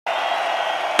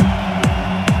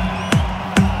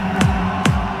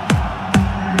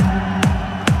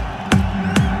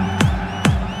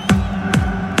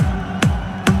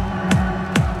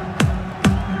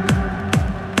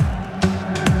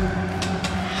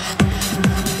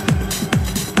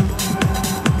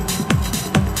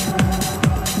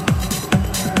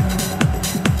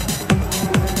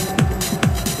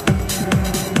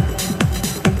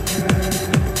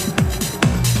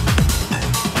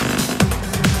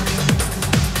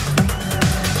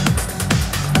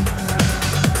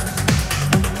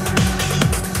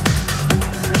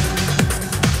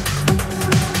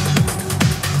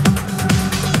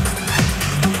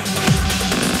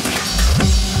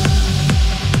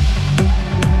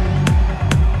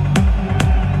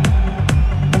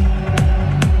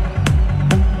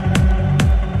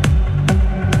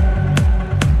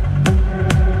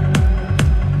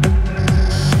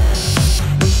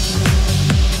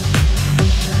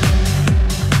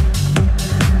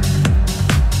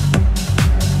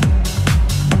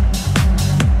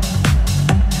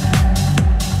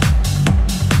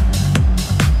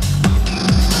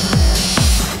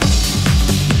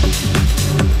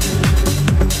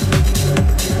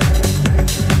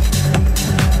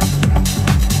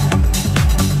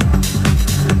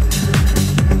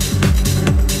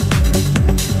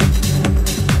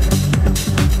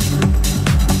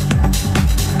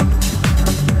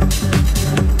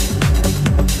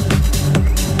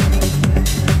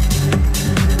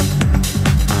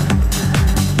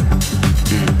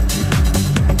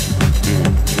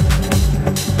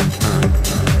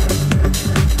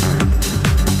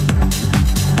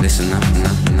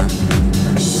No.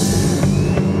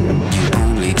 You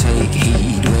only take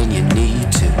heed when you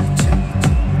need to.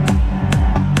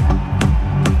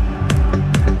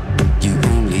 You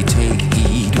only take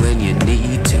heed when you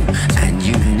need to, and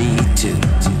you need to.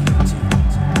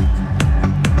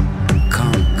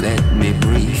 Come, let me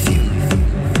brief you.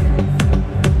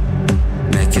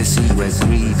 Make you see where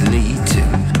greed lead to,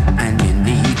 and you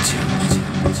need to.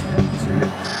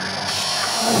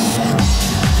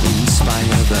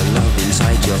 Inspire the love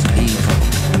inside your people,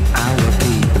 our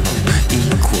people,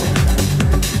 equal.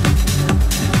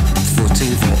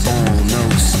 Footing for all, no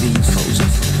steeples,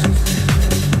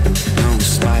 no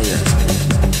spires,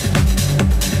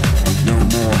 no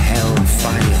more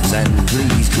hellfires, and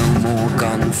please no more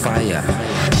gunfire.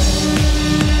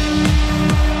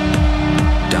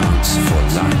 Dance for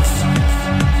life.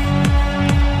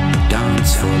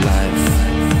 Dance for life.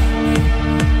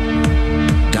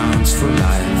 Dance for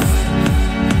life.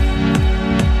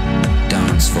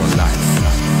 Dance for life.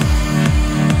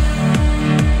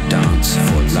 Dance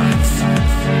for life.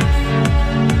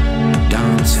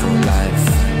 Dance for life.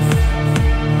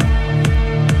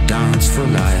 Dance for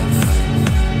life.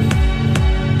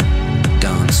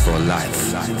 Dance for life.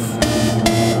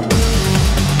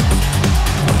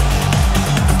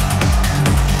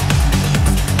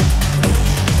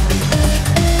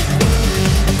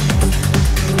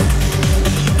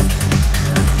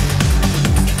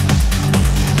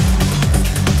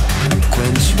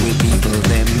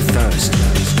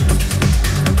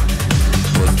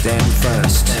 Them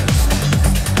first.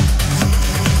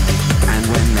 And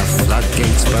when the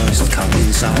floodgates burst, come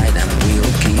inside and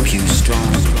we'll keep you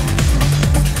strong.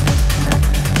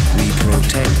 We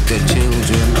protect the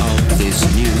children of this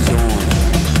new dawn.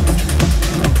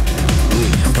 We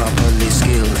properly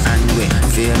skilled and we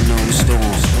fear no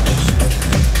storm.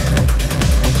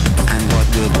 And what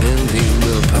we're building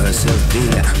will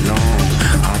persevere long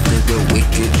after the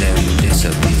wicked them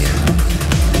disappear.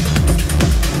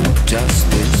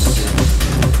 Justice,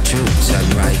 truths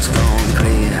and rights gone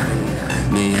clear.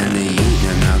 Me and the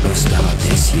union are gonna start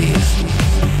this year.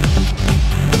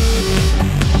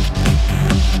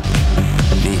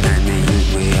 Me and the youth,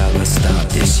 we are gonna start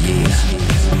this year.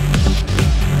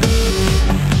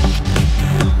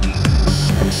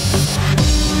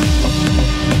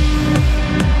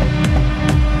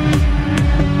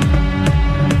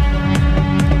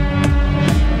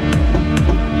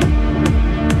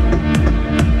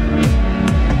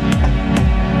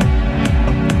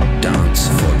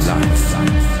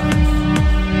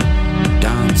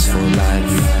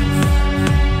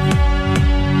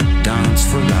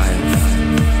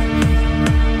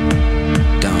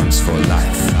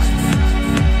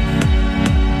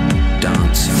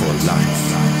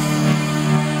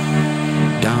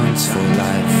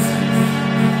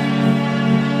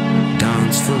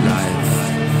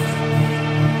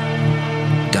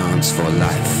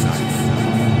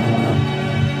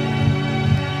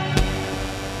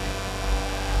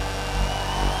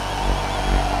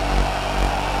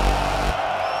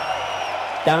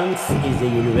 Dance is a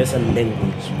universal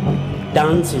language.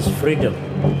 Dance is freedom.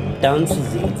 Dance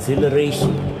is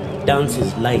exhilaration. Dance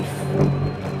is life.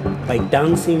 By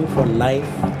dancing for life,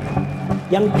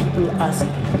 young people ask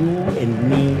you and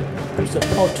me to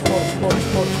support.